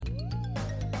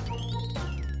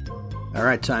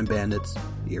Alright, Time Bandits,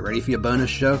 you ready for your bonus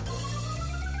show?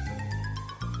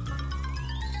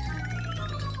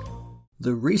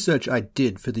 The research I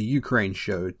did for the Ukraine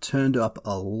show turned up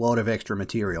a lot of extra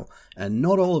material, and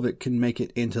not all of it can make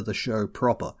it into the show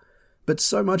proper. But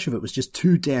so much of it was just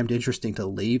too damned interesting to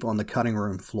leave on the cutting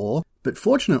room floor. But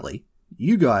fortunately,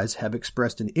 you guys have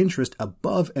expressed an interest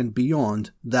above and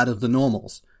beyond that of the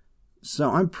normals.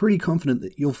 So I'm pretty confident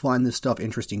that you'll find this stuff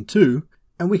interesting too,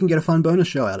 and we can get a fun bonus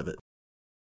show out of it.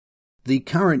 The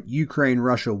current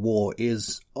Ukraine-Russia war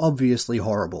is obviously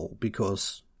horrible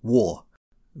because war.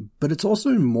 But it's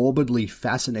also morbidly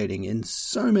fascinating in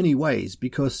so many ways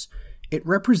because it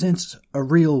represents a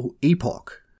real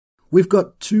epoch. We've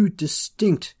got two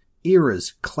distinct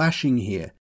eras clashing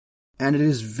here, and it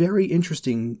is very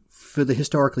interesting for the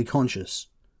historically conscious,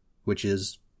 which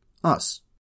is us.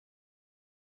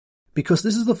 Because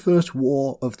this is the first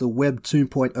war of the Web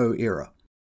 2.0 era,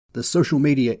 the social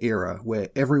media era where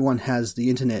everyone has the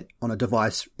internet on a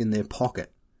device in their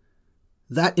pocket.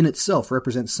 That in itself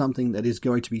represents something that is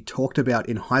going to be talked about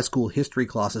in high school history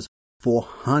classes for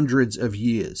hundreds of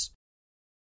years.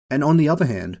 And on the other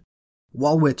hand,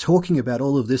 while we're talking about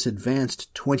all of this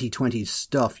advanced 2020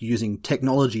 stuff using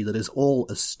technology that is all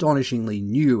astonishingly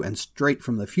new and straight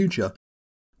from the future,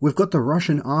 we've got the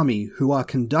Russian army who are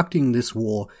conducting this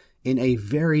war in a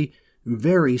very,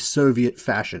 very Soviet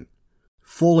fashion,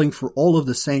 falling for all of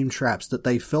the same traps that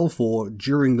they fell for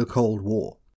during the Cold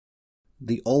War.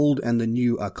 The old and the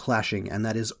new are clashing, and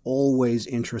that is always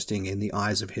interesting in the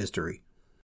eyes of history.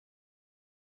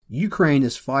 Ukraine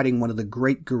is fighting one of the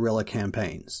great guerrilla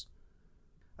campaigns.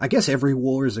 I guess every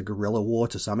war is a guerrilla war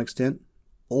to some extent.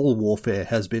 All warfare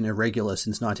has been irregular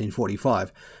since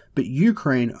 1945, but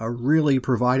Ukraine are really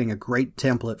providing a great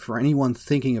template for anyone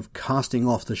thinking of casting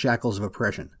off the shackles of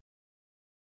oppression.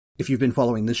 If you've been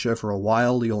following this show for a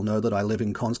while, you'll know that I live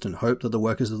in constant hope that the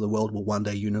workers of the world will one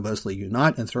day universally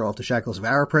unite and throw off the shackles of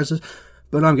our oppressors,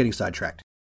 but I'm getting sidetracked.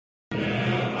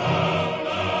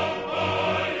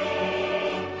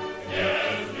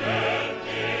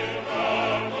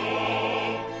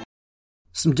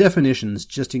 Some definitions,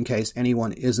 just in case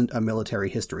anyone isn't a military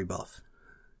history buff.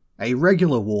 A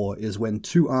regular war is when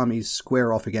two armies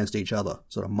square off against each other,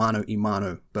 sort of mano a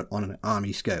mano, but on an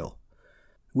army scale.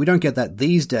 We don't get that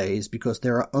these days because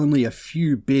there are only a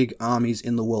few big armies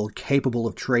in the world capable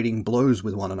of trading blows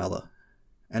with one another.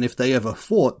 And if they ever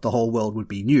fought, the whole world would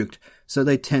be nuked, so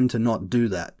they tend to not do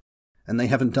that. And they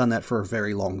haven't done that for a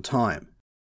very long time.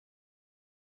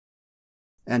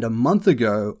 And a month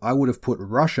ago, I would have put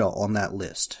Russia on that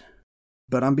list.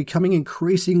 But I'm becoming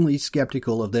increasingly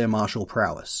skeptical of their martial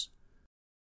prowess.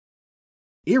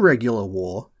 Irregular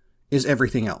war is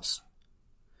everything else.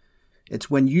 It's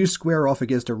when you square off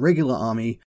against a regular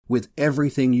army with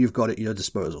everything you've got at your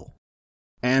disposal.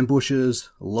 Ambushes,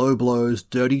 low blows,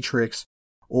 dirty tricks,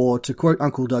 or to quote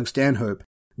Uncle Doug Stanhope,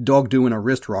 dog doing a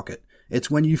wrist rocket. It's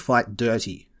when you fight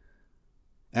dirty.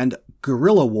 And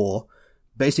guerrilla war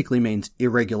basically means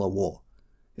irregular war.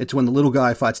 It's when the little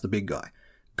guy fights the big guy.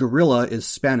 Guerrilla is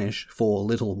Spanish for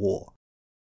little war.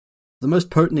 The most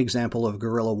potent example of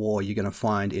guerrilla war you're going to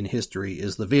find in history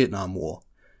is the Vietnam War,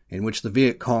 in which the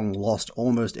Viet Cong lost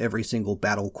almost every single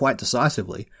battle quite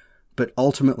decisively, but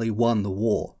ultimately won the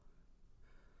war.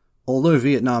 Although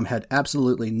Vietnam had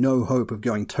absolutely no hope of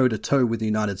going toe-to-toe with the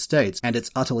United States and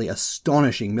its utterly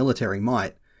astonishing military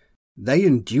might, they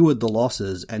endured the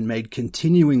losses and made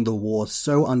continuing the war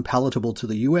so unpalatable to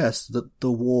the US that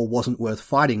the war wasn't worth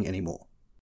fighting anymore.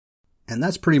 And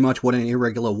that's pretty much what an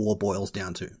irregular war boils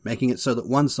down to, making it so that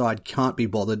one side can't be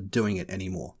bothered doing it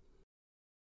anymore.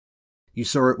 You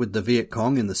saw it with the Viet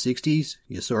Cong in the 60s,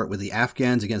 you saw it with the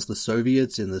Afghans against the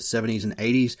Soviets in the 70s and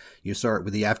 80s, you saw it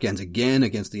with the Afghans again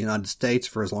against the United States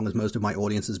for as long as most of my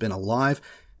audience has been alive,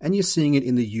 and you're seeing it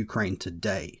in the Ukraine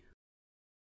today.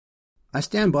 I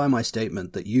stand by my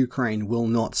statement that Ukraine will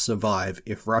not survive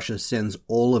if Russia sends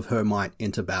all of her might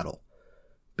into battle.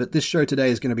 But this show today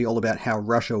is going to be all about how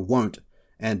Russia won't,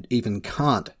 and even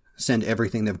can't, send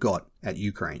everything they've got at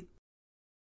Ukraine.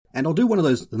 And I'll do one of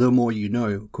those the more you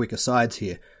know quick asides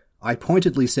here. I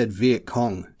pointedly said Viet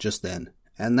Cong just then,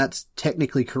 and that's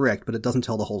technically correct, but it doesn't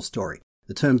tell the whole story.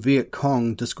 The term Viet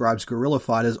Cong describes guerrilla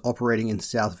fighters operating in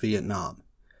South Vietnam.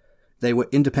 They were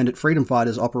independent freedom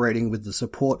fighters operating with the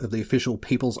support of the official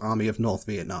People's Army of North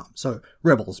Vietnam. So,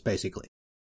 rebels, basically.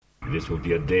 This will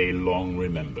be a day long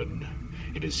remembered.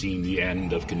 It has seen the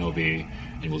end of Kenobi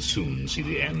and will soon see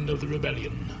the end of the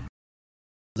rebellion.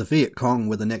 The Viet Cong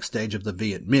were the next stage of the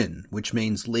Viet Minh, which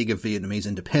means League of Vietnamese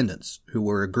Independence, who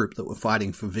were a group that were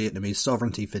fighting for Vietnamese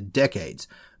sovereignty for decades,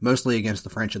 mostly against the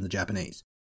French and the Japanese.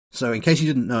 So in case you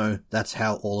didn't know, that's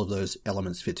how all of those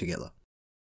elements fit together.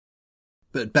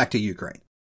 But back to Ukraine.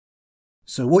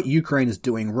 So what Ukraine is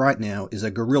doing right now is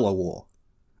a guerrilla war.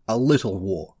 A little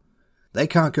war. They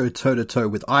can't go toe-to-toe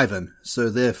with Ivan, so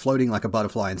they're floating like a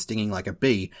butterfly and stinging like a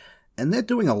bee, and they're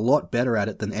doing a lot better at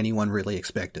it than anyone really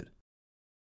expected.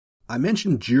 I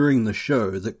mentioned during the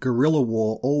show that guerrilla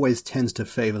war always tends to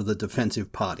favour the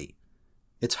defensive party.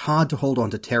 It's hard to hold on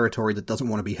to territory that doesn't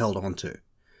want to be held onto.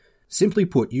 Simply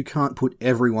put, you can't put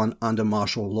everyone under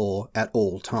martial law at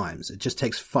all times. It just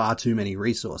takes far too many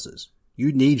resources.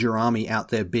 You need your army out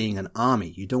there being an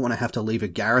army. You don't want to have to leave a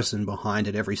garrison behind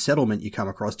at every settlement you come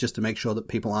across just to make sure that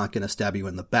people aren't going to stab you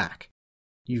in the back.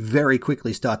 You very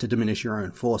quickly start to diminish your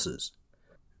own forces.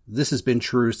 This has been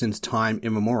true since time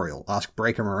immemorial. Ask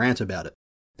Breaker Morant about it.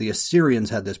 The Assyrians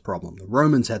had this problem. The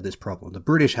Romans had this problem. The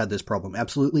British had this problem.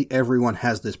 Absolutely everyone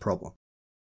has this problem.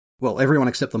 Well, everyone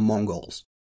except the Mongols.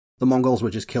 The Mongols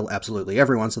would just kill absolutely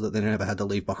everyone so that they never had to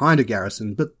leave behind a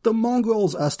garrison, but the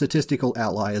Mongols are statistical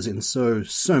outliers in so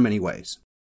many ways.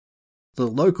 The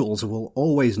locals will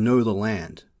always know the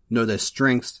land, know their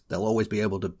strengths, they'll always be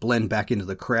able to blend back into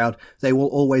the crowd, they will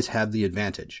always have the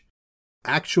advantage.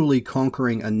 Actually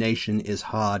conquering a nation is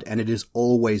hard, and it is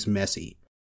always messy.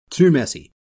 Too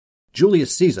messy.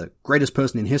 Julius Caesar, greatest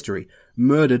person in history,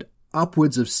 murdered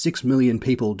upwards of 6 million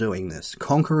people doing this.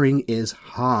 Conquering is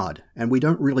hard, and we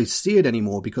don't really see it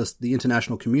anymore because the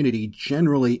international community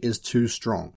generally is too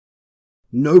strong.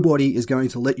 Nobody is going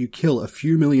to let you kill a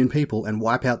few million people and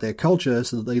wipe out their culture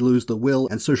so that they lose the will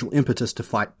and social impetus to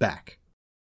fight back.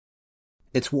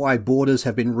 It's why borders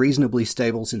have been reasonably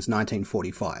stable since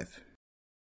 1945.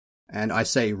 And I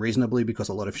say reasonably because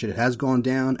a lot of shit has gone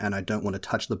down, and I don't want to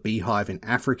touch the beehive in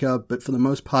Africa, but for the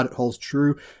most part it holds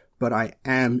true, but I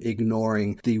am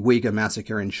ignoring the Uyghur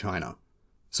massacre in China.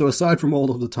 So aside from all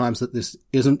of the times that this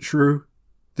isn't true,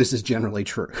 this is generally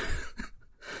true.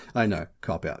 I know,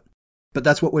 cop out. But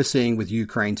that's what we're seeing with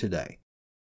Ukraine today.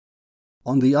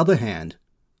 On the other hand,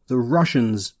 the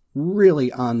Russians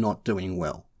really are not doing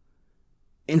well.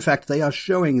 In fact, they are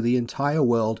showing the entire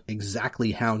world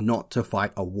exactly how not to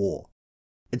fight a war.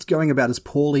 It's going about as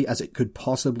poorly as it could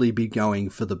possibly be going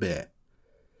for the bear.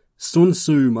 Sun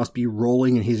Tzu must be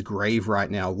rolling in his grave right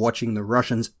now watching the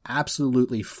Russians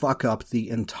absolutely fuck up the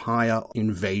entire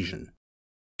invasion.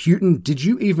 Putin, did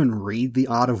you even read The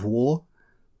Art of War?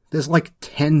 There's like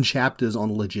 10 chapters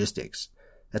on logistics.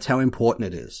 That's how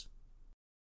important it is.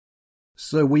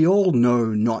 So we all know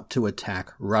not to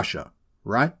attack Russia,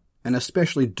 right? And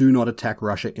especially do not attack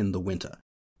Russia in the winter.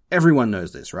 Everyone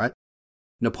knows this, right?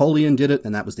 Napoleon did it,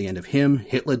 and that was the end of him.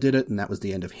 Hitler did it, and that was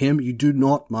the end of him. You do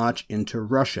not march into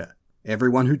Russia.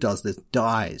 Everyone who does this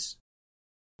dies.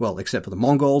 Well, except for the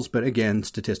Mongols, but again,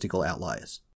 statistical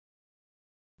outliers.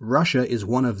 Russia is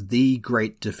one of the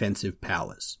great defensive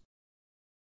powers.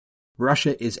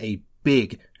 Russia is a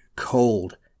big,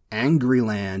 cold, angry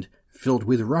land filled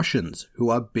with Russians who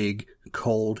are big,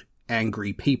 cold,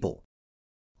 angry people.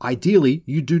 Ideally,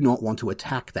 you do not want to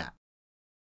attack that.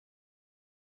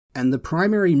 And the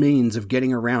primary means of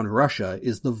getting around Russia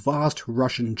is the vast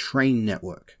Russian train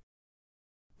network.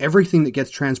 Everything that gets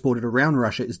transported around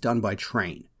Russia is done by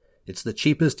train. It's the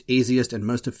cheapest, easiest, and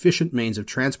most efficient means of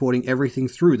transporting everything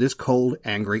through this cold,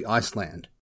 angry Iceland.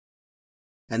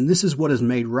 And this is what has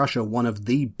made Russia one of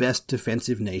the best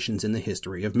defensive nations in the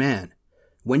history of man.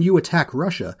 When you attack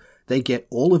Russia, they get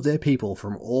all of their people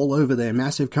from all over their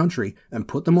massive country and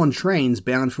put them on trains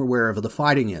bound for wherever the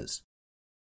fighting is.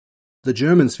 The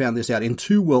Germans found this out in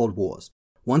 2 world wars.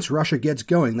 Once Russia gets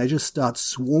going, they just start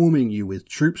swarming you with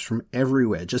troops from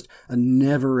everywhere, just a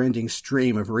never-ending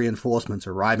stream of reinforcements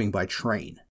arriving by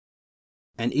train.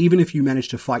 And even if you manage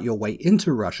to fight your way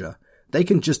into Russia, they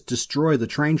can just destroy the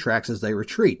train tracks as they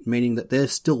retreat, meaning that they're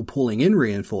still pulling in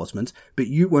reinforcements, but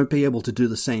you won't be able to do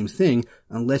the same thing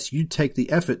unless you take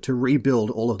the effort to rebuild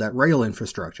all of that rail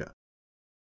infrastructure.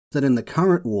 That in the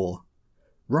current war,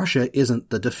 Russia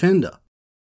isn't the defender.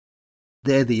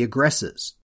 They're the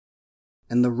aggressors.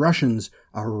 And the Russians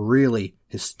are really,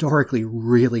 historically,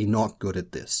 really not good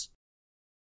at this.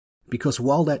 Because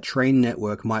while that train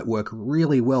network might work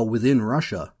really well within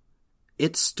Russia,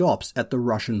 it stops at the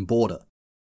Russian border.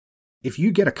 If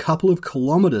you get a couple of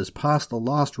kilometers past the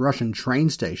last Russian train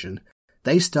station,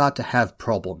 they start to have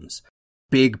problems.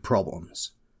 Big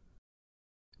problems.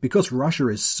 Because Russia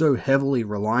is so heavily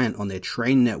reliant on their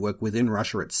train network within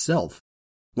Russia itself,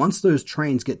 once those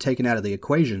trains get taken out of the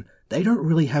equation, they don't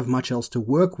really have much else to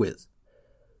work with.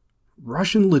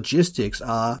 Russian logistics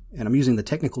are, and I'm using the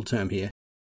technical term here,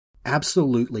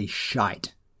 absolutely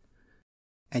shite.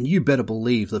 And you better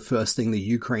believe the first thing the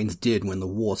Ukrainians did when the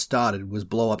war started was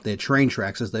blow up their train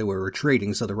tracks as they were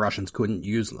retreating so the Russians couldn't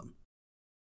use them.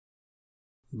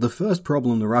 The first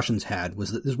problem the Russians had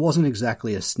was that this wasn't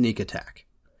exactly a sneak attack.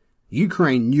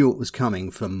 Ukraine knew it was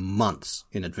coming for months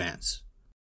in advance.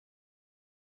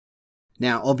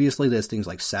 Now, obviously there's things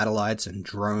like satellites and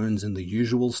drones and the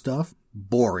usual stuff.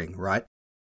 Boring, right?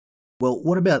 Well,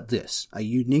 what about this? A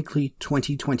uniquely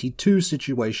 2022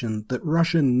 situation that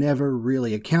Russia never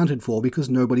really accounted for because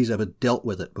nobody's ever dealt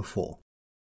with it before.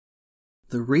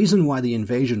 The reason why the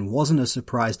invasion wasn't a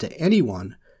surprise to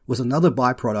anyone was another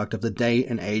byproduct of the day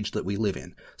and age that we live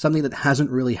in, something that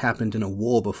hasn't really happened in a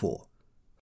war before.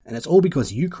 And it's all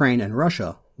because Ukraine and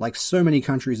Russia, like so many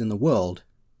countries in the world,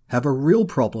 have a real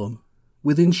problem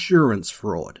with insurance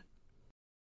fraud.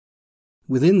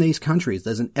 Within these countries,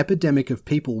 there's an epidemic of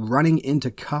people running into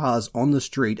cars on the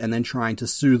street and then trying to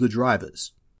sue the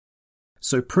drivers.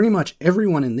 So pretty much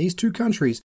everyone in these two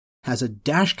countries has a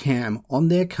dash cam on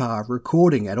their car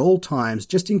recording at all times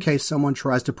just in case someone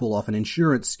tries to pull off an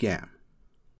insurance scam.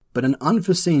 But an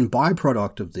unforeseen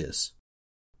byproduct of this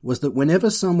was that whenever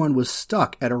someone was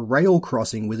stuck at a rail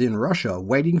crossing within Russia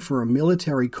waiting for a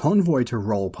military convoy to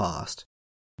roll past,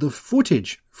 the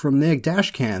footage from their dash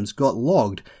cams got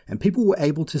logged and people were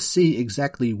able to see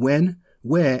exactly when,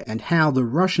 where, and how the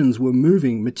Russians were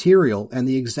moving material and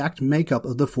the exact makeup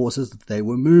of the forces that they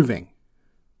were moving.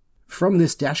 From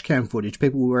this dashcam footage,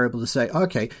 people were able to say,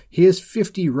 okay, here's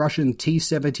 50 Russian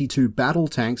T-72 battle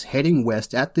tanks heading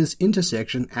west at this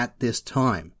intersection at this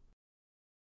time.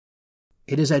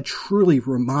 It is a truly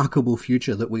remarkable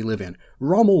future that we live in.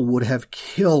 Rommel would have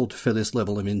killed for this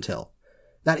level of intel.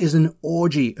 That is an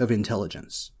orgy of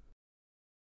intelligence.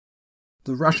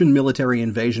 The Russian military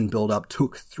invasion build-up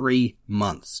took 3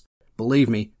 months. Believe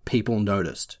me, people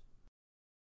noticed.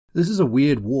 This is a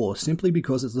weird war simply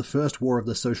because it's the first war of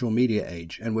the social media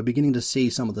age, and we're beginning to see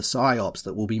some of the psyops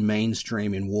that will be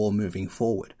mainstream in war moving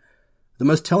forward. The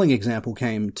most telling example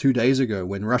came 2 days ago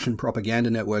when Russian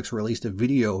propaganda networks released a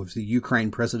video of the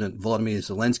Ukraine President Volodymyr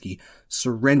Zelensky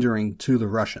surrendering to the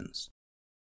Russians.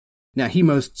 Now, he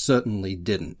most certainly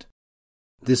didn't.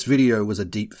 This video was a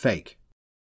deep fake.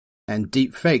 And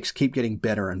deep fakes keep getting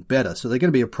better and better, so they're going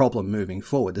to be a problem moving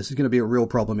forward. This is going to be a real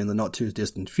problem in the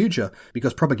not-too-distant future,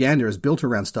 because propaganda is built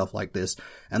around stuff like this,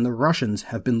 and the Russians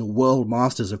have been the world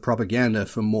masters of propaganda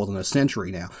for more than a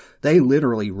century now. They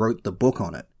literally wrote the book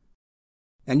on it.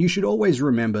 And you should always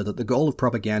remember that the goal of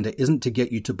propaganda isn't to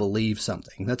get you to believe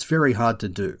something. That's very hard to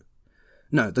do.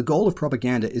 No, the goal of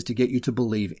propaganda is to get you to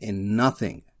believe in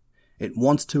nothing. It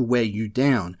wants to wear you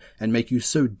down and make you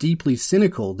so deeply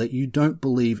cynical that you don't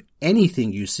believe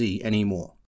anything you see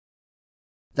anymore.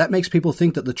 That makes people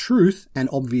think that the truth and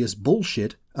obvious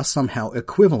bullshit are somehow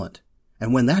equivalent.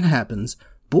 And when that happens,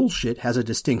 bullshit has a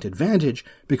distinct advantage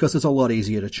because it's a lot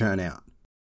easier to churn out.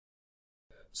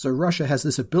 So Russia has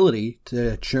this ability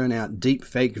to churn out deep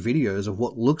fake videos of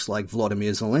what looks like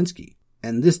Volodymyr Zelensky.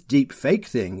 And this deep fake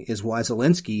thing is why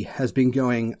Zelensky has been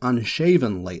going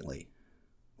unshaven lately.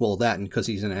 Well, that and because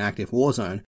he's in an active war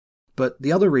zone. But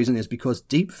the other reason is because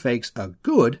deep fakes are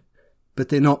good, but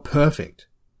they're not perfect.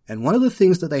 And one of the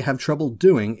things that they have trouble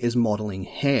doing is modeling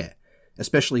hair,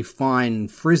 especially fine,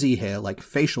 frizzy hair like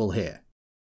facial hair.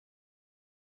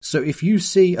 So if you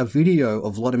see a video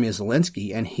of Volodymyr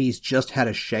Zelensky and he's just had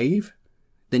a shave,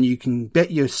 then you can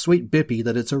bet your sweet bippy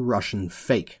that it's a Russian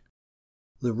fake.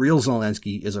 The real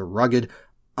Zelensky is a rugged,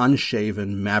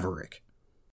 unshaven maverick.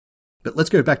 But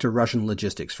let's go back to Russian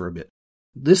logistics for a bit.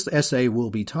 This essay will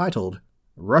be titled,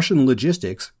 Russian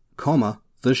Logistics,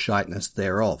 the Shiteness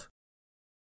Thereof.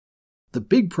 The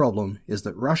big problem is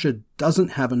that Russia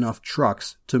doesn't have enough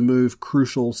trucks to move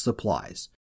crucial supplies.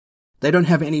 They don't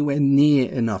have anywhere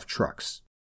near enough trucks.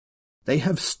 They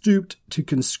have stooped to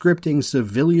conscripting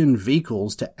civilian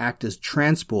vehicles to act as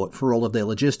transport for all of their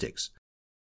logistics.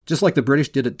 Just like the British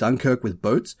did at Dunkirk with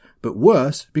boats, but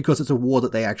worse because it's a war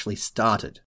that they actually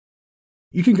started.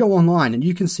 You can go online and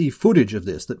you can see footage of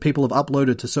this that people have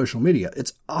uploaded to social media.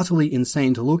 It's utterly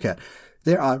insane to look at.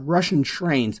 There are Russian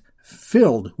trains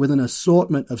filled with an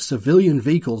assortment of civilian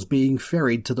vehicles being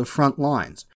ferried to the front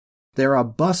lines. There are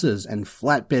buses and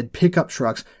flatbed pickup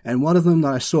trucks, and one of them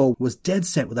that I saw was dead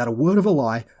set without a word of a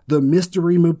lie, the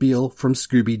Mystery Mobile from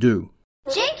Scooby-Doo.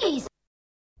 Jinkies!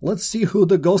 Let's see who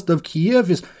the ghost of Kiev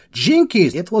is.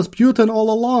 Jinkies! It was Putin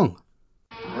all along.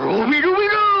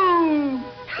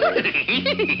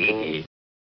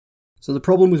 So the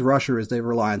problem with Russia is their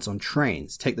reliance on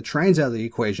trains. Take the trains out of the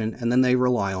equation and then they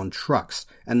rely on trucks.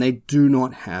 And they do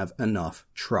not have enough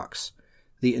trucks.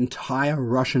 The entire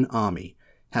Russian army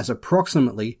has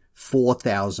approximately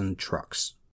 4,000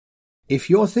 trucks. If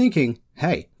you're thinking,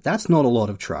 hey, that's not a lot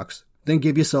of trucks, then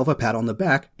give yourself a pat on the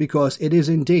back because it is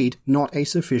indeed not a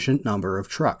sufficient number of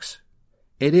trucks.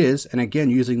 It is, and again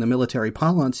using the military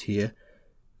parlance here,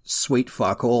 sweet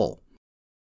fuck all.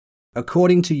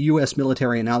 According to US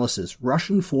military analysis,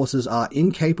 Russian forces are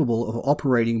incapable of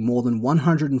operating more than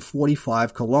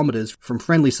 145 kilometers from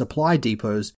friendly supply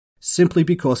depots simply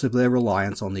because of their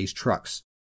reliance on these trucks,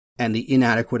 and the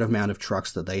inadequate amount of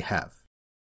trucks that they have.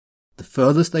 The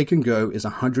furthest they can go is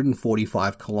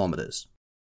 145 kilometers.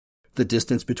 The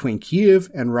distance between Kiev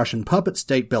and Russian puppet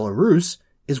state Belarus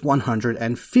is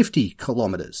 150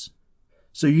 kilometers.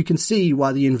 So you can see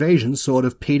why the invasion sort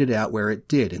of petered out where it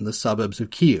did in the suburbs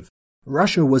of Kiev.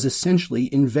 Russia was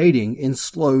essentially invading in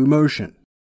slow motion.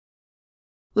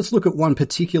 Let's look at one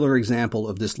particular example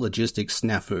of this logistics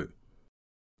snafu.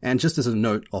 And just as a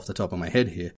note off the top of my head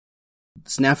here,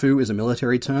 snafu is a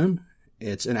military term.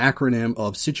 It's an acronym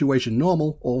of situation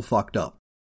normal, all fucked up.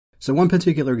 So one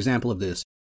particular example of this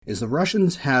is the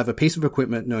Russians have a piece of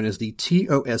equipment known as the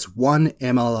TOS-1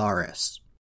 MLRS.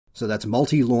 So that's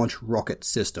Multi-Launch Rocket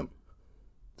System.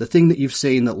 The thing that you've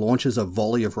seen that launches a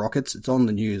volley of rockets, it's on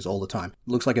the news all the time.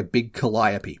 It looks like a big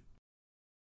calliope.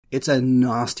 It's a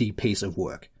nasty piece of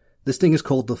work. This thing is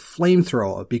called the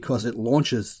flamethrower because it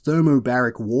launches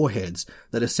thermobaric warheads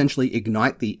that essentially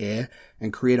ignite the air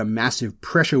and create a massive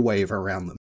pressure wave around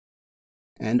them.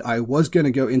 And I was going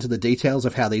to go into the details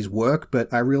of how these work,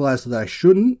 but I realized that I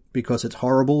shouldn't because it's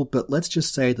horrible, but let's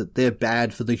just say that they're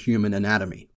bad for the human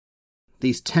anatomy.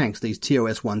 These tanks, these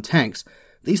TOS-1 tanks,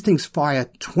 these things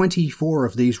fire 24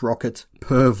 of these rockets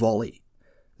per volley.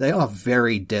 They are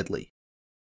very deadly.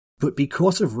 But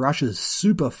because of Russia's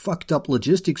super fucked up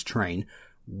logistics train,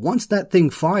 once that thing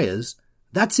fires,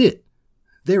 that's it.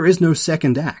 There is no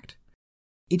second act.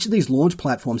 Each of these launch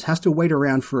platforms has to wait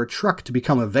around for a truck to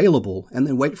become available and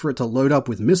then wait for it to load up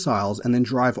with missiles and then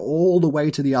drive all the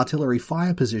way to the artillery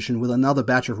fire position with another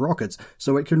batch of rockets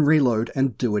so it can reload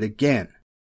and do it again.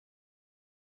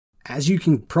 As you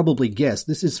can probably guess,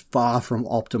 this is far from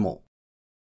optimal.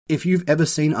 If you've ever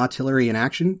seen artillery in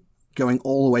action, going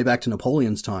all the way back to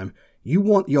Napoleon's time, you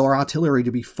want your artillery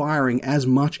to be firing as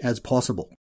much as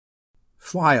possible.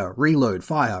 Fire, reload,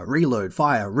 fire, reload,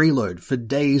 fire, reload for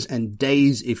days and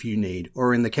days if you need,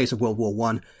 or in the case of World War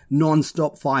I,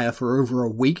 non-stop fire for over a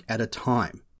week at a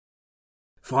time.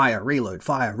 Fire, reload,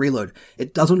 fire, reload.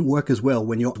 It doesn't work as well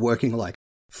when you're working like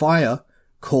fire,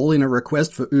 call in a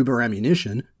request for Uber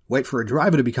ammunition, wait for a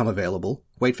driver to become available,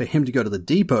 wait for him to go to the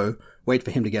depot, wait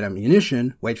for him to get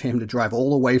ammunition, wait for him to drive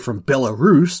all the way from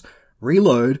Belarus,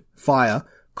 reload, fire,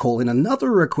 call in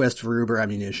another request for Uber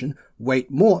ammunition,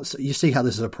 wait more. So you see how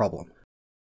this is a problem.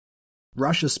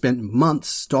 Russia spent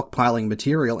months stockpiling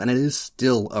material and it is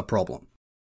still a problem.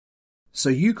 So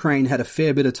Ukraine had a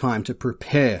fair bit of time to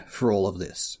prepare for all of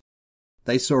this.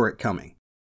 They saw it coming.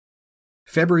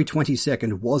 February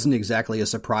 22nd wasn't exactly a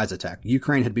surprise attack.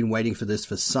 Ukraine had been waiting for this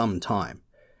for some time.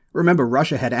 Remember,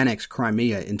 Russia had annexed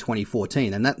Crimea in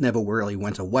 2014, and that never really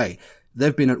went away.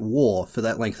 They've been at war for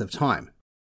that length of time.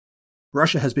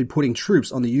 Russia has been putting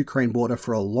troops on the Ukraine border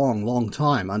for a long, long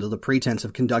time under the pretense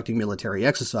of conducting military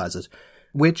exercises,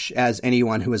 which, as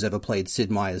anyone who has ever played Sid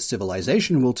Meier's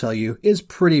Civilization will tell you, is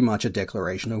pretty much a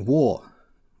declaration of war.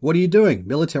 What are you doing?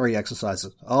 Military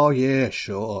exercises. Oh yeah,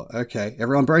 sure, okay.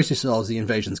 Everyone brace yourselves, the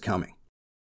invasion's coming.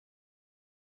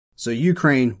 So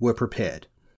Ukraine were prepared.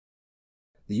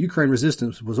 The Ukraine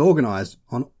resistance was organized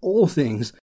on all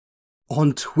things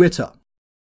on Twitter.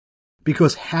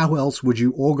 Because how else would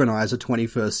you organize a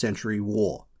 21st century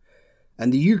war?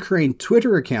 And the Ukraine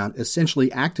Twitter account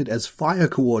essentially acted as fire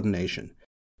coordination,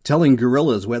 telling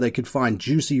guerrillas where they could find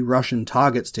juicy Russian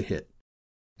targets to hit.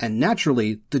 And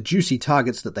naturally, the juicy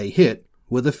targets that they hit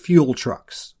were the fuel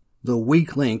trucks, the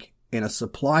weak link in a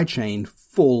supply chain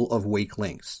full of weak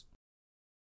links.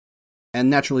 And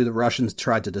naturally, the Russians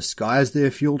tried to disguise their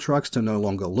fuel trucks to no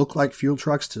longer look like fuel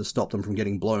trucks to stop them from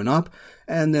getting blown up,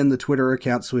 and then the Twitter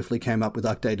account swiftly came up with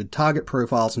updated target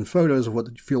profiles and photos of what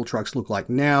the fuel trucks look like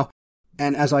now.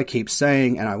 And as I keep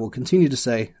saying, and I will continue to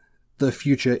say, the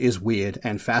future is weird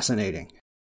and fascinating.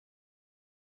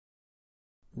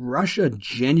 Russia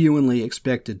genuinely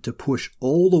expected to push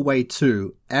all the way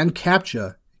to and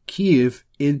capture Kiev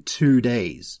in 2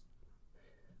 days.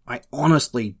 I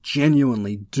honestly,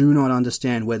 genuinely do not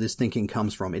understand where this thinking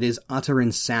comes from. It is utter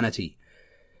insanity.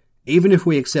 Even if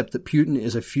we accept that Putin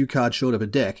is a few cards short of a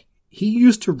deck, he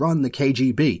used to run the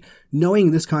KGB,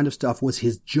 knowing this kind of stuff was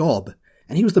his job,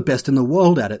 and he was the best in the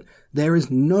world at it. There is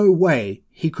no way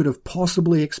he could have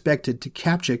possibly expected to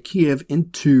capture Kiev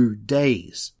in 2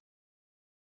 days.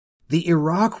 The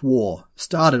Iraq War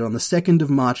started on the 2nd of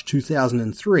March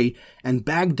 2003, and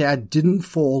Baghdad didn't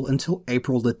fall until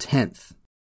April the 10th.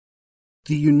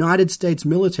 The United States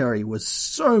military was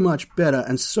so much better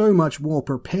and so much more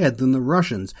prepared than the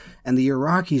Russians, and the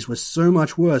Iraqis were so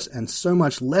much worse and so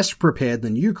much less prepared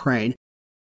than Ukraine,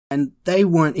 and they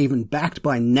weren't even backed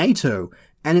by NATO,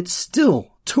 and it still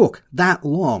took that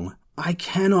long. I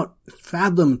cannot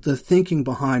fathom the thinking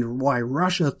behind why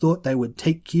Russia thought they would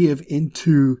take Kiev in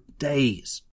 2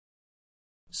 days.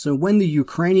 So when the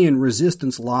Ukrainian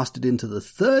resistance lasted into the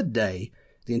 3rd day,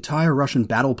 the entire Russian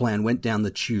battle plan went down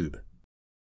the tube.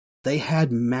 They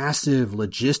had massive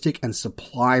logistic and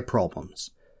supply problems.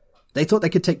 They thought they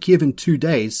could take Kiev in 2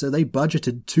 days, so they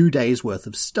budgeted 2 days worth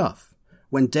of stuff.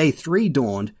 When day 3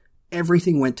 dawned,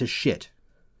 everything went to shit.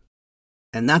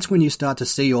 And that's when you start to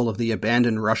see all of the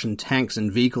abandoned Russian tanks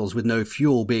and vehicles with no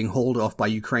fuel being hauled off by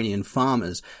Ukrainian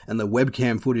farmers, and the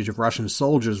webcam footage of Russian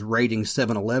soldiers raiding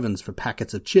 7-Elevens for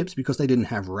packets of chips because they didn't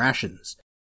have rations.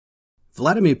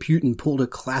 Vladimir Putin pulled a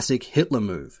classic Hitler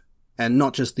move, and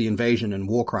not just the invasion and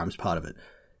war crimes part of it.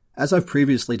 As I've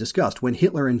previously discussed, when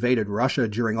Hitler invaded Russia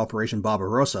during Operation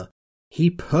Barbarossa, he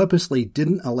purposely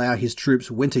didn't allow his troops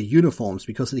winter uniforms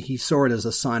because he saw it as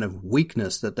a sign of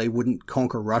weakness that they wouldn't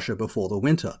conquer Russia before the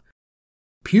winter.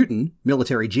 Putin,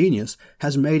 military genius,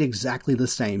 has made exactly the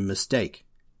same mistake.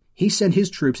 He sent his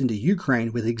troops into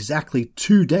Ukraine with exactly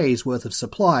 2 days worth of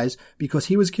supplies because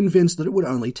he was convinced that it would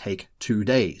only take 2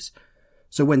 days.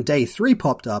 So when day 3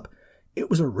 popped up, it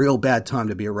was a real bad time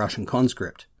to be a Russian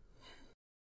conscript.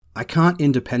 I can't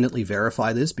independently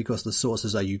verify this because the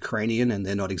sources are Ukrainian and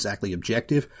they're not exactly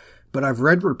objective, but I've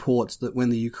read reports that when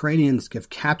the Ukrainians have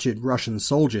captured Russian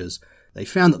soldiers, they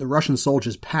found that the Russian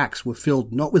soldiers' packs were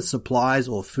filled not with supplies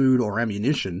or food or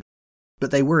ammunition, but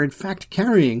they were in fact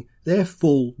carrying their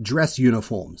full dress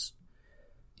uniforms.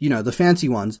 You know, the fancy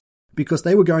ones, because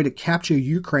they were going to capture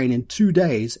Ukraine in 2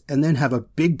 days and then have a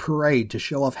big parade to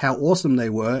show off how awesome they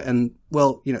were, and,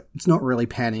 well, you know, it's not really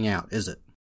panning out, is it?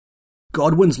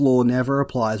 Godwin's law never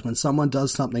applies when someone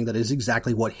does something that is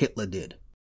exactly what Hitler did.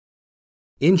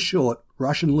 In short,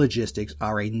 Russian logistics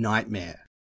are a nightmare.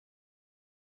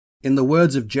 In the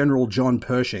words of General John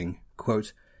Pershing,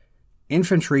 quote,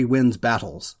 "Infantry wins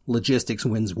battles, logistics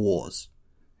wins wars."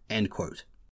 End quote.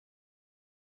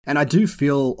 And I do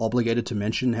feel obligated to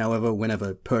mention, however,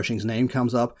 whenever Pershing's name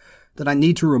comes up, that I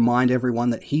need to remind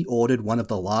everyone that he ordered one of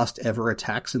the last ever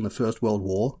attacks in the First World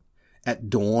War,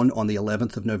 at dawn on the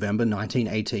 11th of November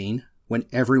 1918, when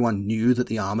everyone knew that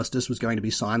the armistice was going to be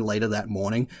signed later that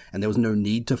morning and there was no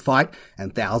need to fight,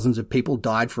 and thousands of people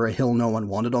died for a hill no one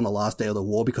wanted on the last day of the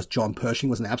war because John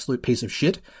Pershing was an absolute piece of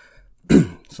shit.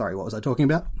 Sorry, what was I talking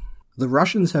about? The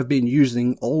Russians have been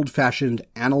using old-fashioned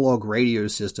analog radio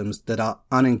systems that are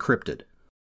unencrypted.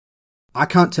 I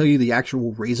can't tell you the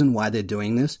actual reason why they're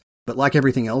doing this, but like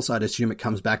everything else, I'd assume it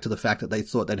comes back to the fact that they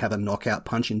thought they'd have a knockout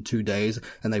punch in 2 days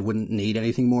and they wouldn't need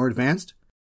anything more advanced.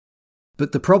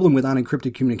 But the problem with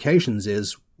unencrypted communications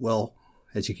is, well,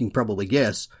 as you can probably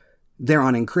guess, they're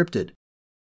unencrypted.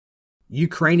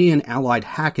 Ukrainian allied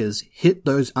hackers hit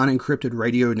those unencrypted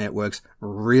radio networks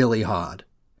really hard.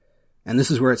 And this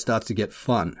is where it starts to get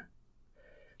fun.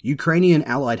 Ukrainian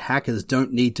allied hackers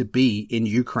don't need to be in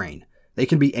Ukraine. They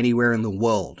can be anywhere in the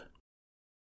world.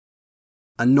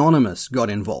 Anonymous got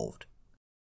involved.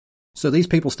 So these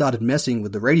people started messing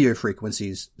with the radio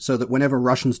frequencies so that whenever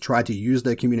Russians tried to use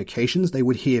their communications, they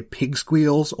would hear pig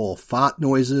squeals or fart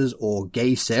noises or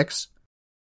gay sex.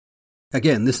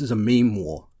 Again, this is a meme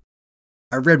war.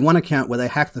 I read one account where they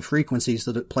hacked the frequencies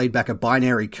so that it played back a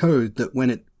binary code that when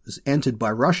it was entered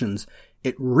by Russians,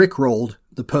 it rickrolled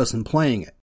the person playing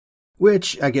it.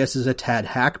 Which I guess is a tad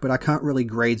hack, but I can't really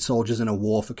grade soldiers in a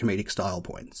war for comedic style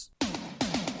points.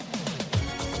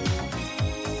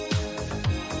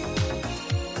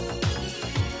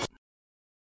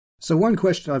 So one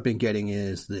question I've been getting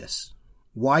is this.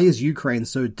 Why is Ukraine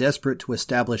so desperate to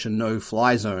establish a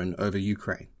no-fly zone over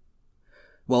Ukraine?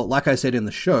 Well, like I said in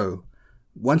the show,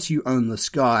 once you own the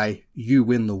sky, you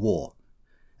win the war.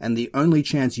 And the only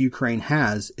chance Ukraine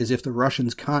has is if the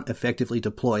Russians can't effectively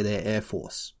deploy their air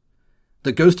force.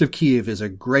 The Ghost of Kiev is a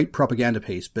great propaganda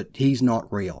piece, but he's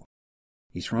not real.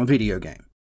 He's from a video game.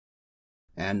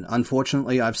 And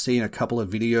unfortunately, I've seen a couple of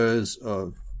videos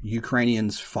of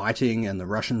Ukrainians fighting and the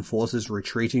Russian forces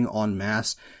retreating en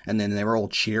masse, and then they're all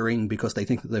cheering because they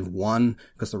think that they've won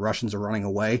because the Russians are running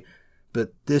away.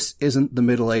 But this isn't the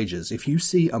Middle Ages. If you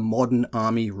see a modern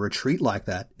army retreat like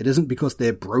that, it isn't because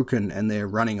they're broken and they're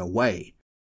running away.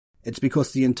 It's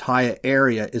because the entire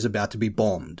area is about to be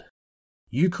bombed.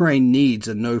 Ukraine needs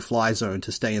a no-fly zone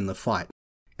to stay in the fight,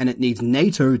 And it needs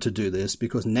NATO to do this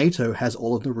because NATO has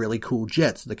all of the really cool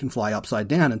jets that can fly upside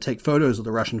down and take photos of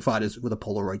the Russian fighters with a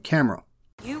Polaroid camera.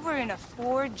 You were in a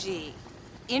 4G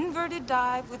inverted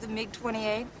dive with the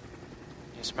MiG-28?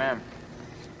 Yes, ma'am.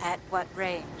 At what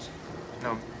range?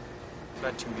 No,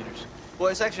 about 2 meters. Well,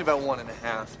 it's actually about 1.5,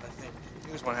 I think.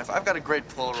 It was 1.5. I've got a great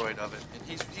Polaroid of it.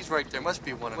 And he's right there. Must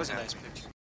be 1.5. It was a nice picture.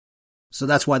 So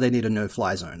that's why they need a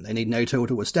no-fly zone. They need NATO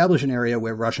to establish an area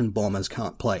where Russian bombers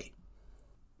can't play.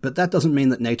 But that doesn't mean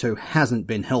that NATO hasn't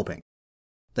been helping.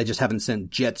 They just haven't sent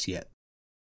jets yet.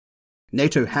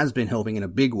 NATO has been helping in a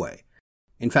big way.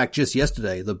 In fact, just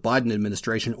yesterday, the Biden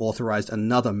administration authorized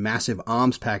another massive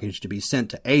arms package to be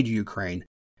sent to aid Ukraine,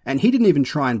 and he didn't even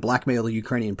try and blackmail the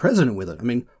Ukrainian president with it. I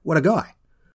mean, what a guy.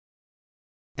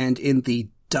 And in the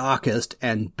darkest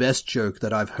and best joke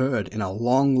that I've heard in a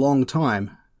long, long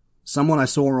time, someone I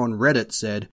saw on Reddit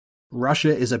said,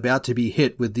 Russia is about to be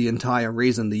hit with the entire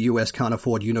reason the US can't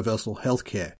afford universal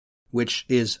healthcare, which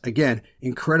is, again,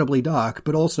 incredibly dark,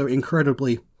 but also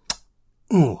incredibly,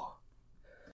 ooh.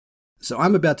 So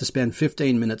I'm about to spend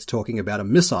 15 minutes talking about a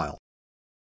missile.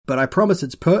 But I promise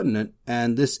it's pertinent,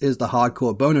 and this is the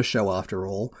hardcore bonus show after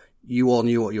all. You all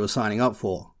knew what you were signing up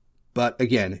for. But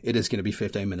again, it is going to be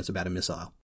 15 minutes about a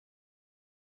missile.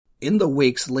 In the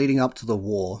weeks leading up to the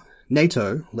war,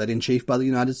 NATO, led in chief by the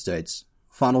United States,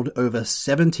 funneled over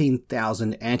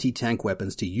 17,000 anti-tank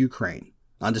weapons to Ukraine,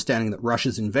 understanding that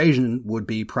Russia's invasion would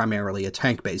be primarily a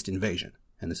tank-based invasion,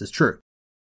 and this is true.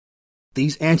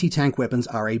 These anti-tank weapons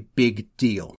are a big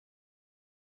deal.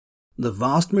 The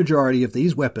vast majority of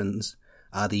these weapons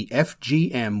are the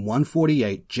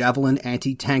FGM-148 Javelin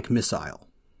anti-tank missile.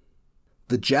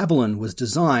 The Javelin was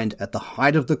designed at the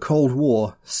height of the Cold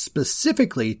War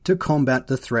specifically to combat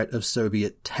the threat of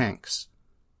Soviet tanks.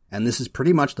 And this is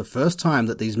pretty much the first time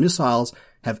that these missiles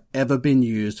have ever been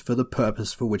used for the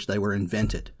purpose for which they were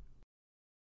invented.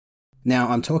 Now,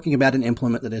 I'm talking about an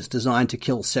implement that is designed to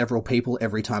kill several people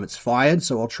every time it's fired,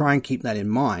 so I'll try and keep that in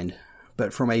mind.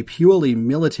 But from a purely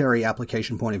military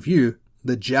application point of view,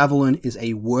 the Javelin is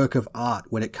a work of art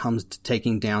when it comes to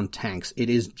taking down tanks. It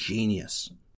is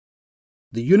genius.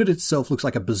 The unit itself looks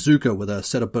like a bazooka with a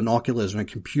set of binoculars and a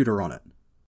computer on it.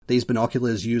 These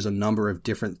binoculars use a number of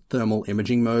different thermal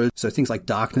imaging modes, so things like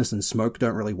darkness and smoke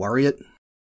don't really worry it.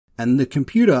 And the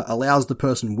computer allows the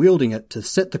person wielding it to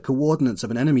set the coordinates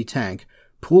of an enemy tank,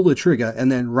 pull the trigger,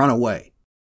 and then run away.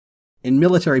 In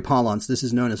military parlance, this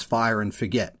is known as fire and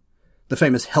forget. The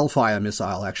famous Hellfire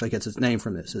missile actually gets its name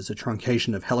from this. It's a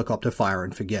truncation of helicopter fire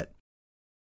and forget.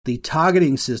 The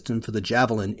targeting system for the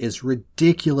Javelin is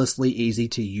ridiculously easy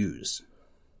to use.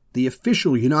 The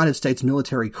official United States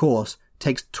military course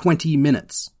takes 20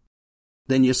 minutes.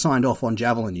 Then you're signed off on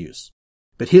Javelin use.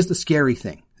 But here's the scary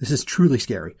thing. This is truly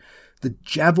scary. The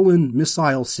Javelin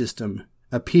missile system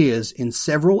appears in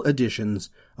several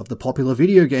editions of the popular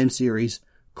video game series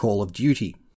Call of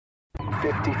Duty.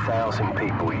 50,000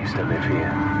 people used to live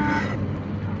here.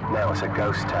 Now it's a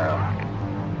ghost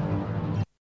town.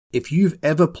 If you've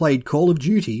ever played Call of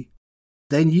Duty,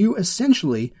 then you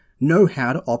essentially know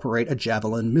how to operate a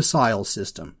Javelin missile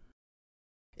system.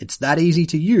 It's that easy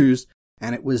to use,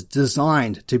 and it was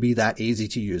designed to be that easy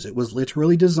to use. It was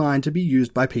literally designed to be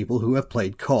used by people who have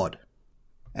played COD.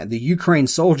 And the Ukraine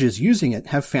soldiers using it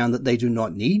have found that they do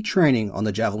not need training on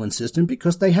the Javelin system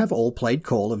because they have all played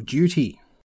Call of Duty.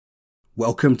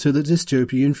 Welcome to the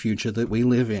dystopian future that we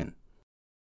live in.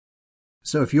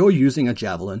 So if you're using a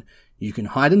Javelin, you can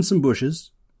hide in some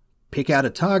bushes, pick out a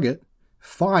target,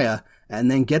 fire, and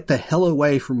then get the hell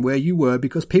away from where you were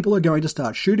because people are going to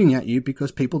start shooting at you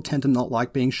because people tend to not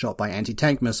like being shot by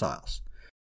anti-tank missiles.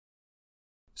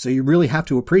 So you really have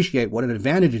to appreciate what an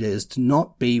advantage it is to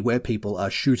not be where people are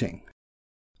shooting.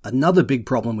 Another big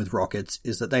problem with rockets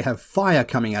is that they have fire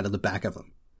coming out of the back of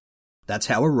them. That's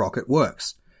how a rocket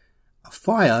works. A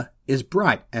fire is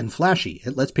bright and flashy.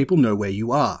 It lets people know where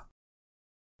you are.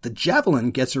 The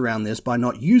Javelin gets around this by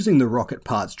not using the rocket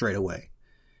part straight away.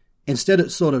 Instead,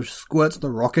 it sort of squirts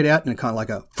the rocket out in kind of like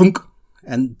a thunk,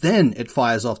 and then it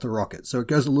fires off the rocket. So it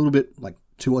goes a little bit like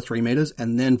 2 or 3 meters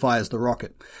and then fires the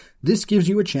rocket. This gives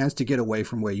you a chance to get away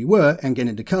from where you were and get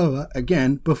into cover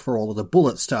again before all of the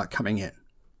bullets start coming in.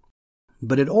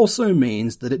 But it also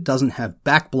means that it doesn't have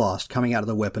backblast coming out of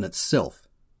the weapon itself.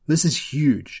 This is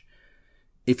huge.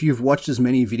 If you've watched as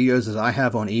many videos as I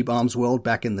have on eBarms World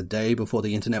back in the day before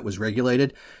the internet was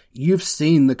regulated, you've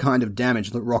seen the kind of damage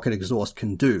that rocket exhaust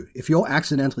can do. If you're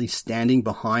accidentally standing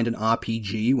behind an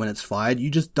RPG when it's fired,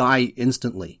 you just die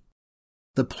instantly.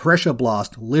 The pressure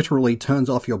blast literally turns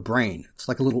off your brain. It's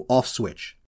like a little off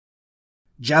switch.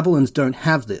 Javelins don't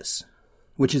have this.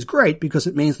 which is great because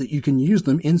it means that you can use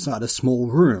them inside a small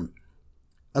room.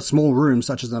 A small room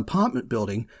such as an apartment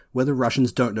building where the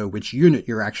Russians don't know which unit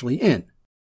you're actually in.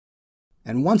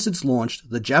 And once it's launched,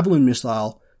 the Javelin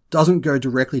missile doesn't go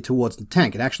directly towards the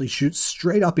tank. It actually shoots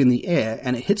straight up in the air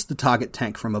and it hits the target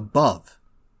tank from above.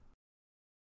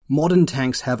 Modern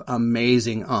tanks have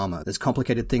amazing armor. There's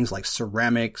complicated things like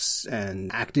ceramics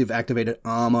and activated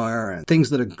armor and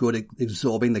things that are good at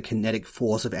absorbing the kinetic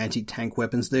force of anti-tank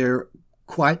weapons. They're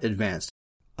quite advanced.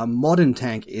 A modern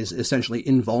tank is essentially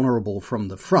invulnerable from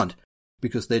the front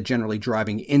because they're generally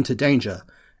driving into danger,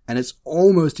 and it's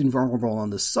almost invulnerable on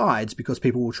the sides because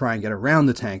people will try and get around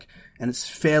the tank, and it's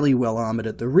fairly well armored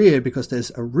at the rear because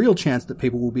there's a real chance that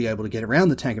people will be able to get around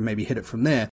the tank and maybe hit it from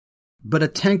there. But a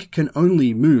tank can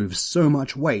only move so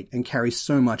much weight and carry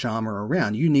so much armor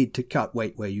around. You need to cut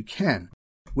weight where you can,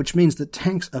 which means that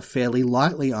tanks are fairly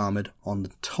lightly armored on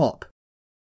the top,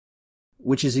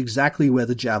 which is exactly where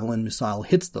the Javelin missile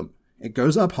hits them. It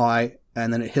goes up high,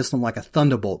 and then it hits them like a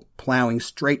thunderbolt, plowing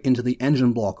straight into the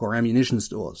engine block or ammunition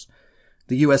stores.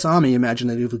 The US Army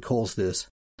imaginatively calls this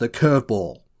the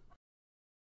curveball.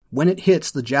 When it hits,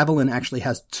 the Javelin actually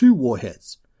has 2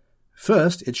 warheads.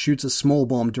 First, it shoots a small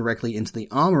bomb directly into the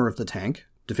armor of the tank,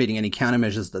 defeating any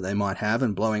countermeasures that they might have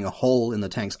and blowing a hole in the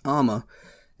tank's armor,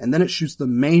 and then it shoots the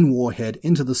main warhead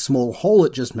into the small hole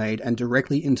it just made and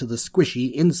directly into the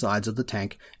squishy insides of the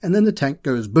tank, and then the tank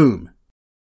goes boom.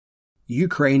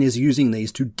 Ukraine is using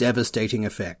these to devastating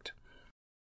effect.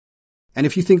 And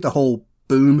if you think the whole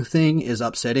boom thing is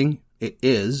upsetting, it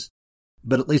is,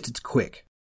 but at least it's quick.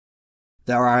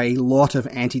 There are a lot of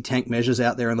anti-tank measures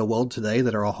out there in the world today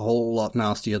that are a whole lot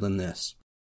nastier than this.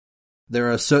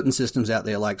 There are certain systems out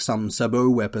there like some sabot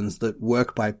weapons that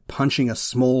work by punching a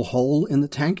small hole in the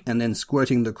tank and then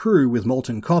squirting the crew with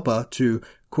molten copper to,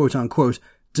 quote-unquote,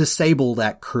 disable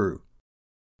that crew.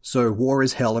 So war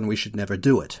is hell and we should never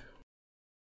do it.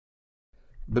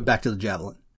 But back to the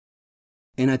Javelin.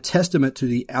 In a testament to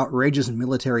the outrageous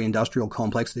military-industrial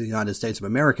complex of the United States of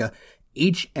America,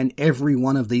 each and every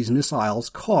one of these missiles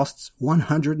costs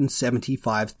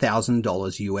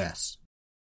 $175,000 US.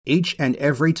 Each and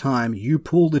every time you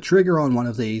pull the trigger on one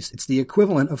of these, it's the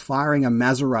equivalent of firing a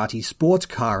Maserati sports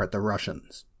car at the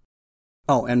Russians.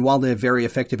 Oh, and while they're very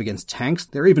effective against tanks,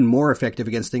 they're even more effective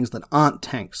against things that aren't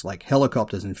tanks, like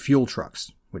helicopters and fuel trucks,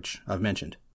 which I've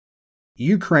mentioned.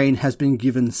 Ukraine has been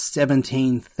given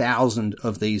 17,000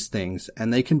 of these things,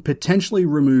 and they can potentially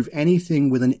remove anything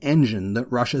with an engine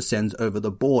that Russia sends over the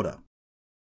border,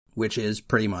 which is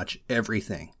pretty much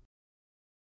everything.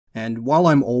 And while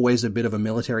I'm always a bit of a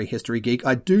military history geek,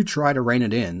 I do try to rein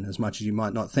it in, as much as you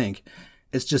might not think.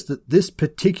 It's just that this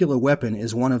particular weapon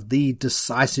is one of the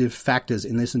decisive factors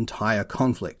in this entire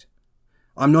conflict.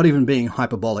 I'm not even being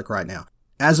hyperbolic right now.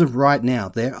 As of right now,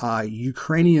 there are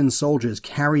Ukrainian soldiers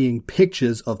carrying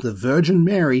pictures of the Virgin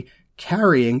Mary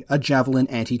carrying a Javelin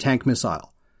anti-tank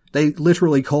missile. They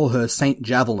literally call her Saint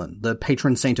Javelin, the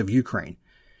patron saint of Ukraine.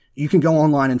 You can go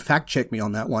online and fact-check me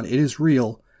on that one. It is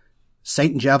real.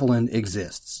 Saint Javelin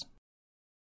exists.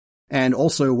 And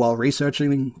also, while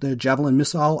researching the Javelin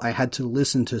missile, I had to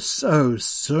listen to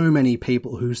so many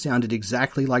people who sounded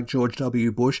exactly like George W.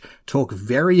 Bush talk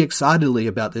very excitedly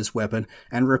about this weapon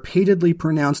and repeatedly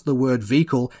pronounce the word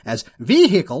vehicle as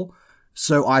vehicle,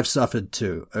 so I've suffered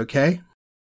too, okay?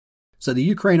 So the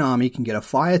Ukraine army can get a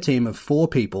fire team of 4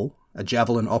 people, a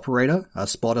Javelin operator, a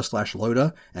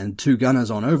spotter/loader, and 2 gunners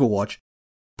on Overwatch,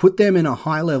 put them in a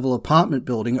high-level apartment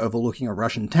building overlooking a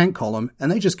Russian tank column,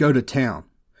 and they just go to town.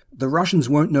 The Russians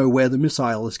won't know where the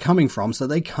missile is coming from, so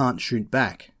they can't shoot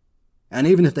back. And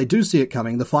even if they do see it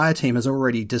coming, the fire team has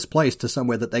already displaced to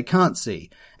somewhere that they can't see.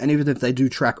 And even if they do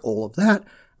track all of that,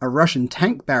 a Russian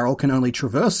tank barrel can only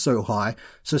traverse so high,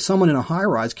 so someone in a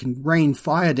high-rise can rain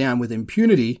fire down with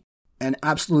impunity and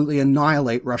absolutely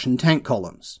annihilate Russian tank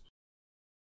columns.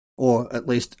 Or at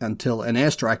least until an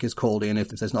airstrike is called in if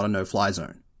there's not a no-fly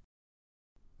zone.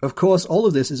 Of course, all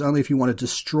of this is only if you want to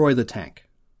destroy the tank.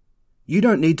 You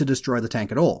don't need to destroy the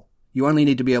tank at all. You only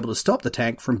need to be able to stop the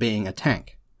tank from being a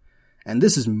tank. And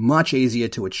this is much easier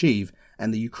to achieve,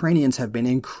 and the Ukrainians have been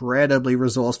incredibly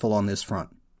resourceful on this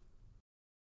front.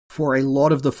 For a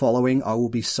lot of the following, I will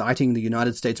be citing the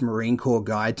United States Marine Corps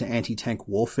Guide to Anti-Tank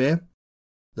Warfare.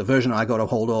 The version I got a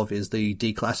hold of is the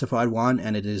declassified one,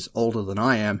 and it is older than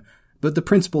I am, but the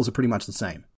principles are pretty much the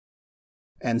same.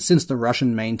 And since the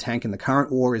Russian main tank in the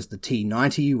current war is the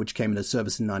T-90, which came into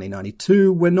service in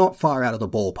 1992, we're not far out of the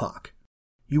ballpark.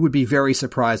 You would be very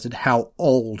surprised at how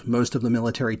old most of the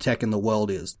military tech in the world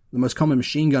is. The most common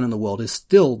machine gun in the world is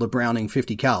still the Browning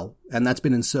 50 cal, and that's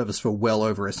been in service for well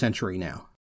over a century now.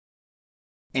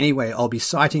 Anyway, I'll be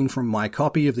citing from my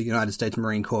copy of the United States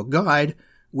Marine Corps Guide,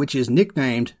 which is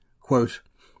nicknamed, quote,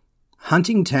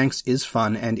 "Hunting tanks is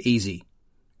fun and easy,"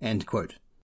 end quote.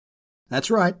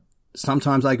 That's right,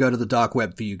 sometimes I go to the dark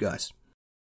web for you guys.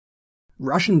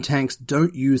 Russian tanks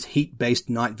don't use heat-based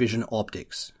night vision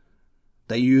optics.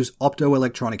 They use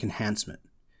optoelectronic enhancement.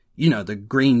 You know, the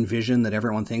green vision that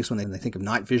everyone thinks when they think of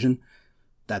night vision.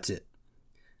 That's it.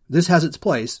 This has its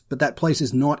place, but that place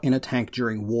is not in a tank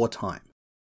during wartime.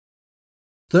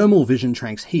 Thermal vision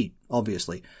tracks heat,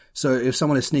 obviously, so if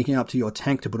someone is sneaking up to your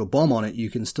tank to put a bomb on it, you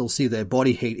can still see their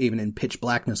body heat even in pitch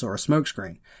blackness or a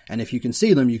smokescreen, and if you can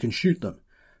see them, you can shoot them.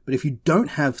 But if you don't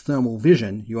have thermal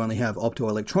vision, you only have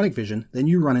optoelectronic vision, then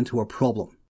you run into a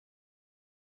problem.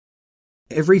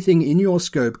 Everything in your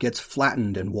scope gets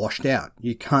flattened and washed out.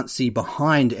 You can't see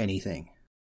behind anything.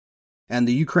 And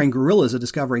the Ukraine guerrillas are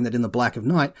discovering that in the black of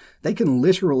night, they can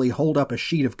literally hold up a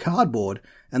sheet of cardboard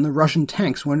and the Russian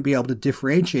tanks won't be able to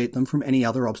differentiate them from any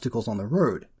other obstacles on the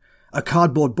road. A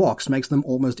cardboard box makes them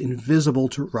almost invisible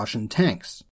to Russian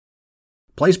tanks.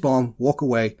 Place bomb, walk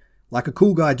away. Like a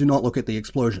cool guy, do not look at the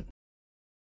explosion.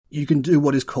 You can do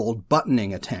what is called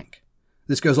buttoning a tank.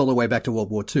 This goes all the way back to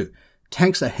World War II.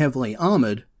 Tanks are heavily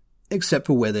armoured, except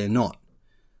for where they're not.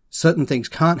 Certain things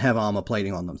can't have armor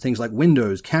plating on them. Things like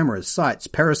windows, cameras, sights,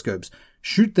 periscopes.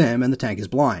 Shoot them and the tank is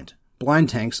blind. Blind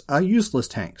tanks are useless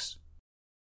tanks.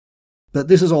 But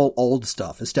this is all old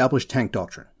stuff, established tank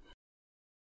doctrine.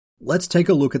 Let's take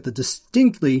a look at the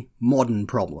distinctly modern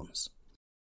problems.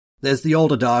 There's the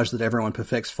old adage that everyone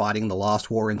perfects fighting the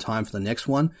last war in time for the next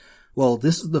one. Well,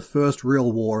 this is the first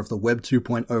real war of the Web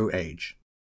 2.0 age.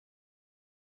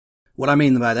 What I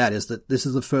mean by that is that this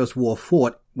is the first war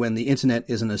fought when the internet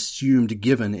is an assumed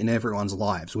given in everyone's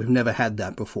lives. We've never had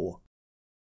that before.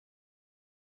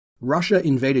 Russia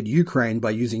invaded Ukraine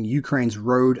by using Ukraine's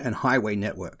road and highway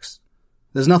networks.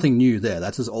 There's nothing new there,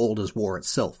 that's as old as war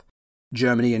itself.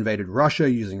 Germany invaded Russia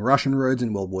using Russian roads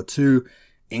in World War II.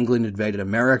 England invaded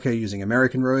America using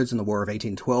American roads in the War of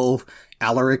 1812.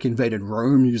 Alaric invaded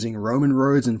Rome using Roman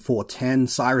roads in 410.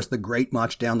 Cyrus the Great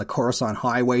marched down the Khorasan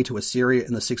Highway to Assyria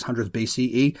in the 600s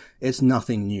BCE. It's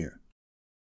nothing new.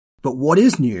 But what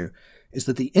is new is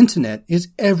that the internet is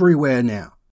everywhere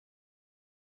now.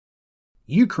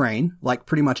 Ukraine, like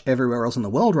pretty much everywhere else in the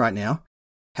world right now,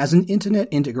 has an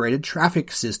internet-integrated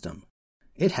traffic system.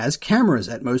 It has cameras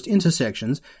at most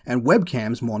intersections and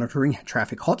webcams monitoring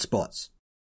traffic hotspots.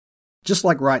 Just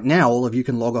like right now, all of you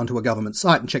can log onto a government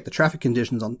site and check the traffic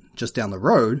conditions on just down the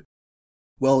road,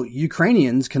 well,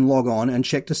 Ukrainians can log on and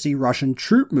check to see Russian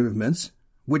troop movements,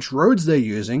 which roads they're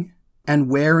using, and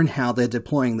where and how they're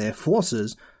deploying their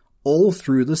forces, all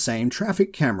through the same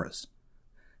traffic cameras.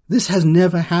 This has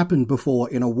never happened before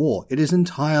in a war. It is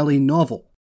entirely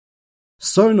novel.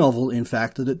 So novel, in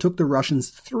fact, that it took the Russians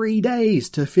 3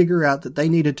 days to figure out that they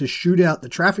needed to shoot out the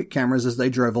traffic cameras as they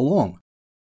drove along.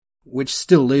 Which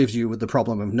still leaves you with the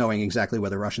problem of knowing exactly where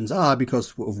the Russians are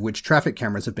because of which traffic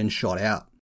cameras have been shot out.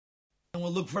 And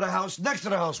we'll look for the house next to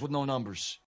the house with no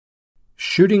numbers.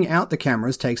 Shooting out the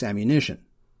cameras takes ammunition.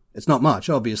 It's not much,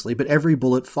 obviously, but every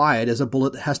bullet fired is a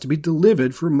bullet that has to be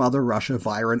delivered from Mother Russia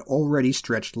via an already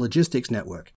stretched logistics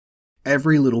network.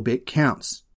 Every little bit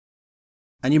counts.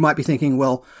 And you might be thinking,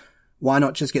 well, why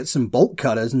not just get some bolt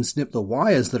cutters and snip the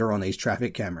wires that are on these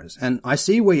traffic cameras? And I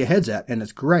see where your head's at, and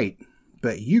it's great.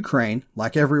 But Ukraine,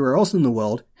 like everywhere else in the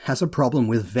world, has a problem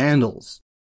with vandals.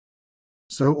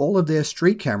 So all of their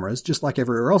street cameras, just like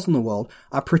everywhere else in the world,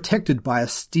 are protected by a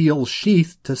steel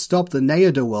sheath to stop the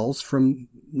ne'er-do-wells from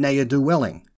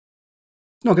ne'er-do-welling.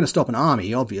 It's not going to stop an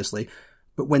army, obviously,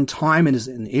 but when time is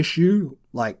an issue,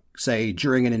 like, say,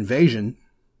 during an invasion,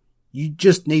 you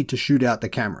just need to shoot out the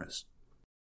cameras.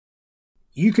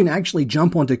 You can actually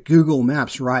jump onto Google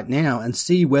Maps right now and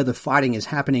see where the fighting is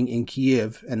happening in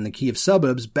Kiev and the Kiev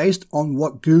suburbs based on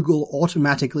what Google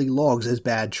automatically logs as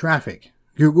bad traffic.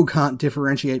 Google can't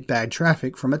differentiate bad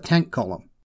traffic from a tank column.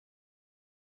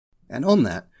 And on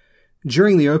that,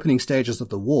 during the opening stages of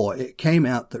the war, it came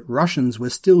out that Russians were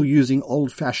still using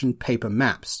old-fashioned paper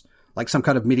maps, like some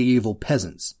kind of medieval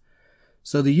peasants.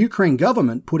 So the Ukraine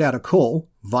government put out a call,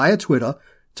 via Twitter,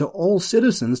 to all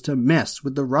citizens to mess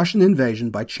with the Russian invasion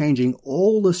by changing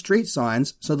all the street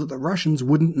signs so that the Russians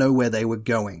wouldn't know where they were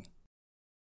going.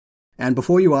 And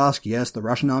before you ask, yes, the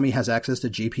Russian army has access to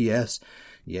GPS.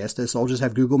 Yes, their soldiers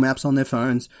have Google Maps on their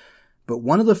phones. But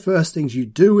one of the first things you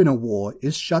do in a war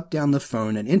is shut down the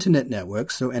phone and internet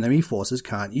networks so enemy forces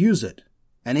can't use it.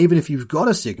 And even if you've got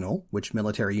a signal, which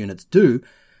military units do,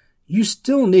 you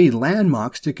still need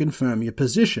landmarks to confirm your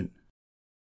position.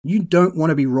 You don't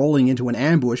want to be rolling into an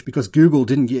ambush because Google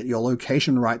didn't get your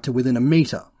location right to within a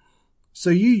meter. so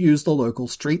you use the local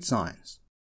street signs.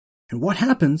 And what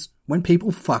happens when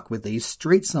people fuck with these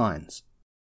street signs?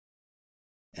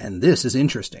 And this is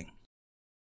interesting.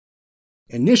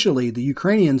 Initially, the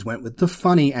Ukrainians went with the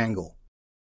funny angle.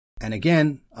 And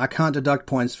again, I can't deduct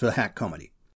points for hack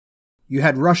comedy. You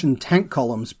had Russian tank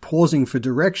columns pausing for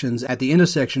directions at the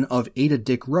intersection of Eat a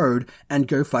Dick Road and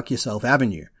Go Fuck Yourself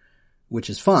Avenue, which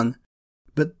is fun,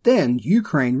 but then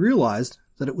Ukraine realized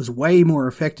that it was way more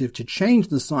effective to change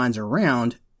the signs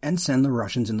around and send the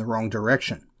Russians in the wrong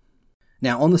direction.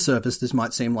 Now, on the surface, this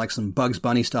might seem like some Bugs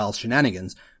Bunny-style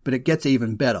shenanigans, but it gets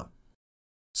even better.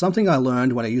 Something I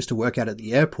learned when I used to work out at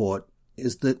the airport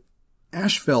is that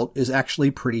asphalt is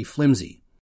actually pretty flimsy.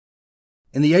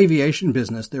 In the aviation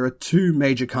business, there are two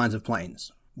major kinds of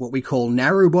planes, what we call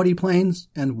narrow-body planes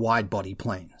and wide-body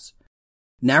planes.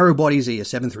 Narrow bodies are your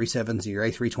 737s, your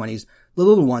A320s, the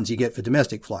little ones you get for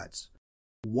domestic flights.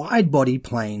 Wide-body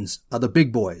planes are the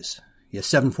big boys, your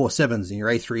 747s and your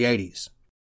A380s.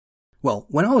 Well,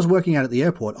 when I was working out at the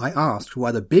airport, I asked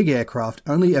why the big aircraft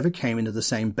only ever came into the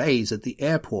same bays at the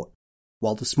airport,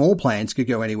 while the small planes could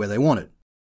go anywhere they wanted.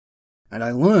 And I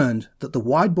learned that the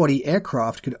wide-body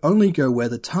aircraft could only go where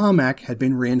the tarmac had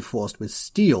been reinforced with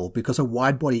steel because a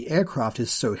wide-body aircraft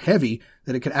is so heavy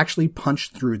that it could actually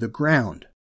punch through the ground.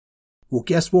 Well,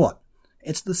 guess what?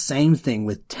 It's the same thing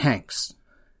with tanks.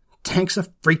 Tanks are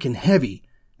freaking heavy,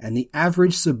 and the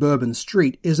average suburban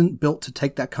street isn't built to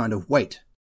take that kind of weight.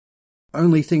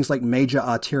 Only things like major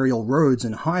arterial roads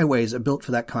and highways are built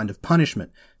for that kind of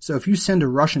punishment. So if you send a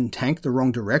Russian tank the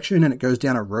wrong direction and it goes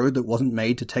down a road that wasn't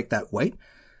made to take that weight,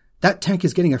 that tank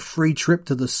is getting a free trip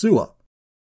to the sewer.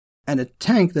 And a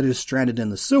tank that is stranded in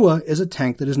the sewer is a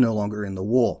tank that is no longer in the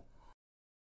war.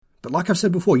 But like I've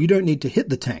said before, you don't need to hit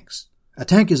the tanks. A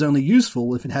tank is only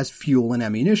useful if it has fuel and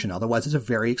ammunition, otherwise it's a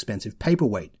very expensive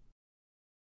paperweight.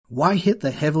 Why hit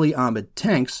the heavily armoured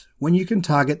tanks when you can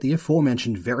target the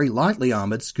aforementioned very lightly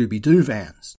armoured Scooby-Doo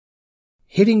vans?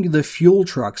 Hitting the fuel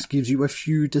trucks gives you a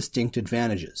few distinct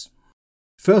advantages.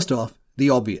 First off, the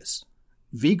obvious.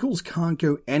 Vehicles can't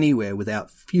go anywhere without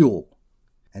fuel,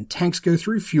 and tanks go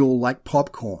through fuel like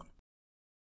popcorn.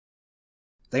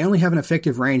 They only have an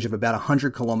effective range of about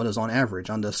 100 kilometers on average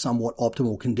under somewhat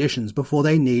optimal conditions before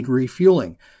they need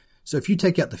refueling. So if you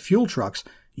take out the fuel trucks,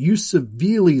 you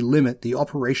severely limit the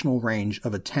operational range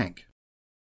of a tank.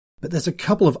 But there's a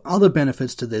couple of other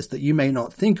benefits to this that you may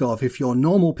not think of if you're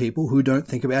normal people who don't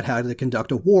think about how to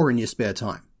conduct a war in your spare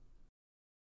time.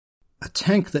 A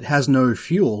tank that has no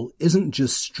fuel isn't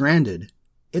just stranded,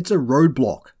 it's a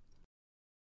roadblock.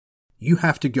 You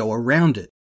have to go around it.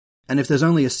 And if there's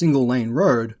only a single lane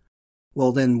road,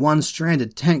 well then one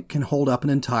stranded tank can hold up an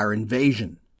entire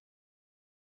invasion.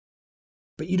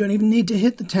 But you don't even need to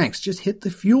hit the tanks, just hit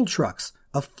the fuel trucks.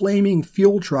 A flaming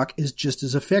fuel truck is just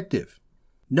as effective.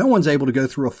 No one's able to go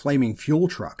through a flaming fuel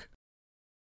truck.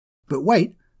 But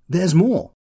wait, there's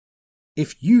more.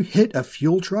 If you hit a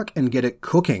fuel truck and get it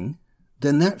cooking,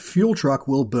 then that fuel truck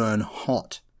will burn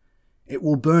hot. It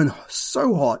will burn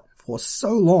so hot for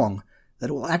so long that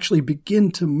it will actually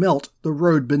begin to melt the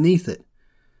road beneath it.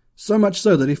 So much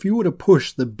so that if you were to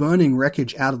push the burning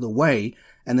wreckage out of the way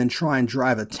and then try and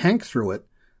drive a tank through it,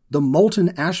 the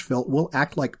molten asphalt will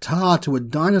act like tar to a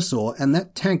dinosaur and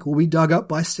that tank will be dug up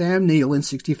by Sam Neill in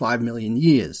 65 million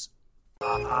years.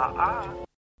 But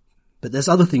there's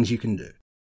other things you can do.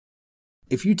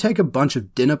 If you take a bunch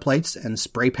of dinner plates and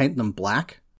spray paint them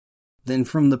black, then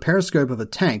from the periscope of a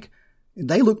tank,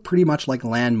 they look pretty much like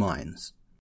landmines.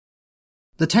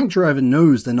 The tank driver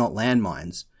knows they're not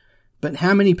landmines, but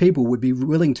how many people would be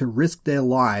willing to risk their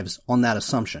lives on that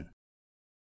assumption?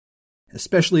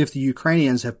 Especially if the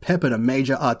Ukrainians have peppered a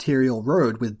major arterial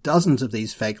road with dozens of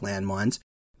these fake landmines,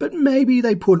 but maybe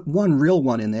they put one real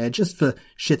one in there just for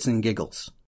shits and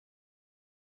giggles.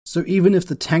 So even if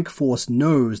the tank force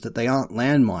knows that they aren't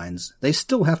landmines, they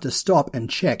still have to stop and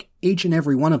check each and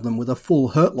every one of them with a full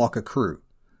hurt locker crew.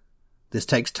 This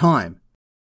takes time.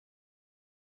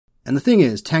 And the thing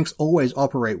is, tanks always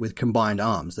operate with combined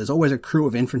arms. There's always a crew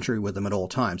of infantry with them at all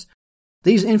times.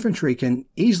 These infantry can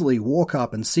easily walk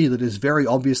up and see that it is very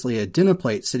obviously a dinner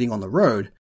plate sitting on the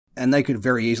road, and they could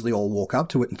very easily all walk up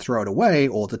to it and throw it away,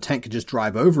 or the tank could just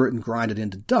drive over it and grind it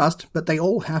into dust, but they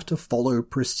all have to follow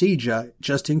procedure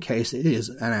just in case it is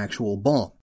an actual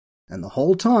bomb. And the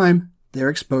whole time, they're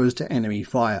exposed to enemy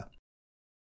fire.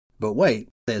 But wait,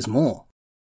 there's more.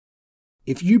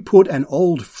 If you put an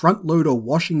old front-loader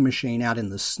washing machine out in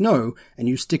the snow and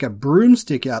you stick a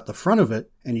broomstick out the front of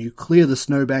it and you clear the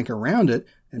snowbank around it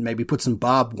and maybe put some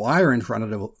barbed wire in front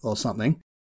of it or something,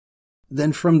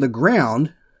 then from the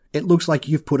ground, it looks like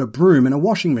you've put a broom in a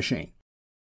washing machine.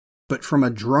 but from a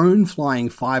drone flying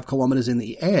 5 kilometers in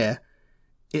the air,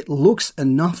 it looks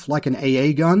enough like an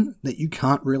AA gun that you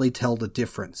can't really tell the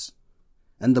difference.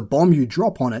 And the bomb you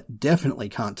drop on it definitely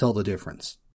can't tell the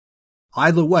difference.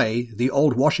 Either way, the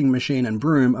old washing machine and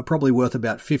broom are probably worth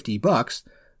about $50,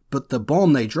 but the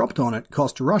bomb they dropped on it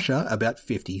cost Russia about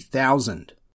 $50,000.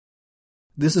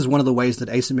 This is one of the ways that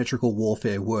asymmetrical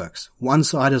warfare works. One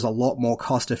side is a lot more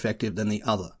cost-effective than the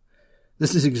other.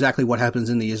 This is exactly what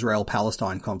happens in the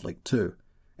Israel-Palestine conflict too.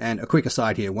 And a quick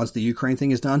aside here, once the Ukraine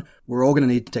thing is done, we're all going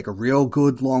to need to take a real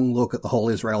good long look at the whole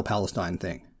Israel-Palestine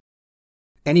thing.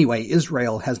 Anyway,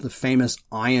 Israel has the famous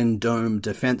Iron Dome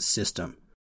defense system.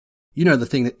 You know, the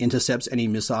thing that intercepts any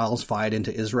missiles fired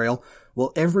into Israel?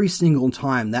 Well, every single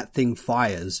time that thing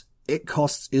fires, it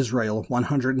costs Israel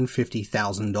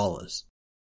 $150,000.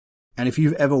 And if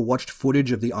you've ever watched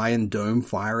footage of the Iron Dome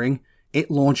firing, it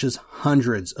launches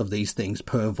hundreds of these things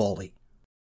per volley.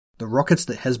 The rockets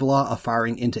that Hezbollah are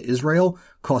firing into Israel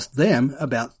cost them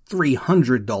about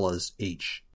 $300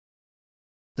 each.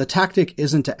 The tactic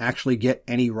isn't to actually get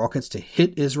any rockets to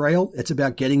hit Israel, it's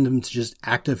about getting them to just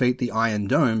activate the Iron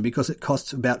Dome because it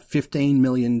costs about $15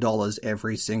 million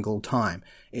every single time.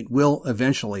 It will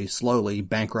eventually, slowly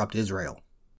bankrupt Israel.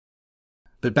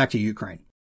 But back to Ukraine.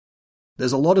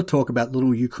 There's a lot of talk about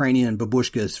little Ukrainian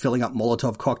babushkas filling up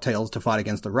Molotov cocktails to fight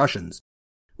against the Russians,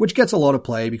 which gets a lot of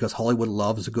play because Hollywood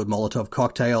loves a good Molotov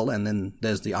cocktail, and then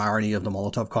there's the irony of the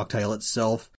Molotov cocktail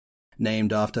itself,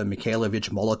 named after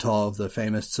Mikhailovich Molotov, the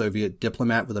famous Soviet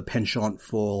diplomat with a penchant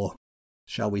for,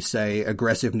 shall we say,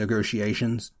 aggressive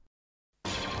negotiations.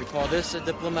 We call this a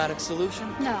diplomatic solution?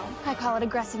 No, I call it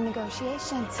aggressive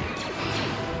negotiations.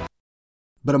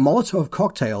 But a Molotov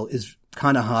cocktail is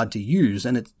kind of hard to use,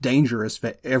 and it's dangerous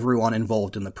for everyone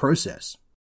involved in the process.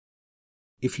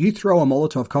 If you throw a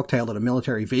Molotov cocktail at a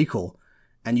military vehicle,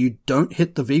 and you don't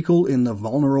hit the vehicle in the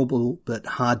vulnerable but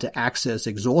hard to access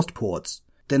exhaust ports,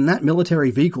 then that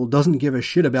military vehicle doesn't give a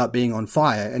shit about being on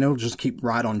fire and it'll just keep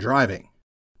right on driving.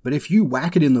 But if you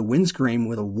whack it in the windscreen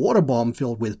with a water bomb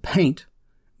filled with paint,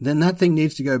 then that thing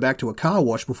needs to go back to a car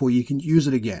wash before you can use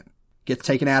it again. Gets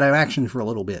taken out of action for a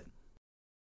little bit.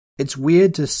 It's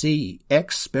weird to see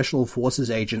ex-Special Forces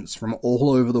agents from all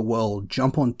over the world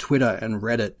jump on Twitter and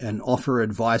Reddit and offer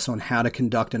advice on how to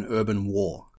conduct an urban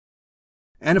war.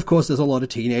 And of course there's a lot of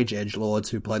teenage edgelords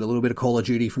who played a little bit of Call of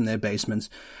Duty from their basements,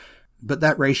 but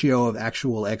that ratio of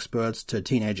actual experts to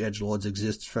teenage edgelords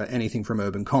exists for anything from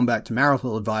urban combat to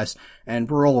marital advice, and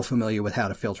we're all familiar with how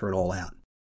to filter it all out.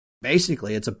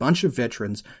 Basically, it's a bunch of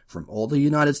veterans from all the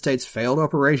United States failed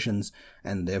operations,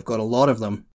 and they've got a lot of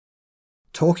them,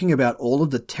 talking about all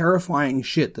of the terrifying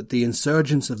shit that the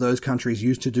insurgents of those countries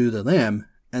used to do to them,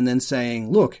 and then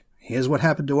saying, look, here's what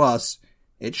happened to us.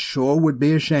 It sure would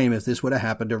be a shame if this would have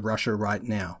happened to Russia right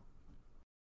now.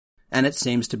 And it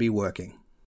seems to be working.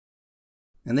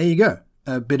 And there you go,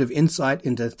 a bit of insight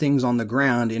into things on the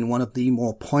ground in one of the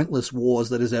more pointless wars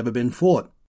that has ever been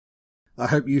fought. I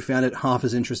hope you found it half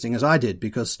as interesting as I did,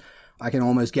 because I can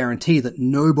almost guarantee that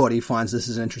nobody finds this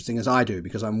as interesting as I do,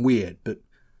 because I'm weird, but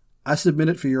I submit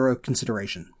it for your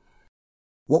consideration.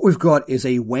 What we've got is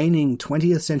a waning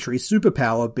 20th century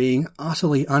superpower being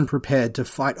utterly unprepared to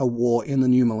fight a war in the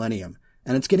new millennium,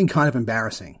 and it's getting kind of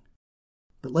embarrassing.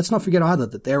 But let's not forget either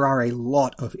that there are a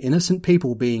lot of innocent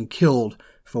people being killed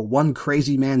for one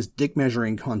crazy man's dick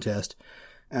measuring contest,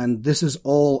 and this is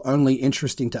all only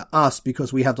interesting to us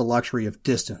because we have the luxury of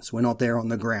distance. We're not there on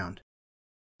the ground.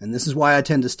 And this is why I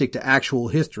tend to stick to actual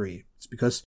history. It's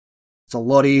because it's a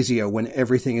lot easier when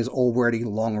everything is already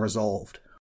long resolved.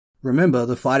 Remember,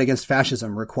 the fight against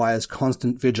fascism requires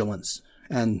constant vigilance,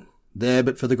 and there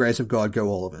but for the grace of God go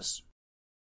all of us.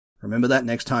 Remember that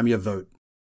next time you vote.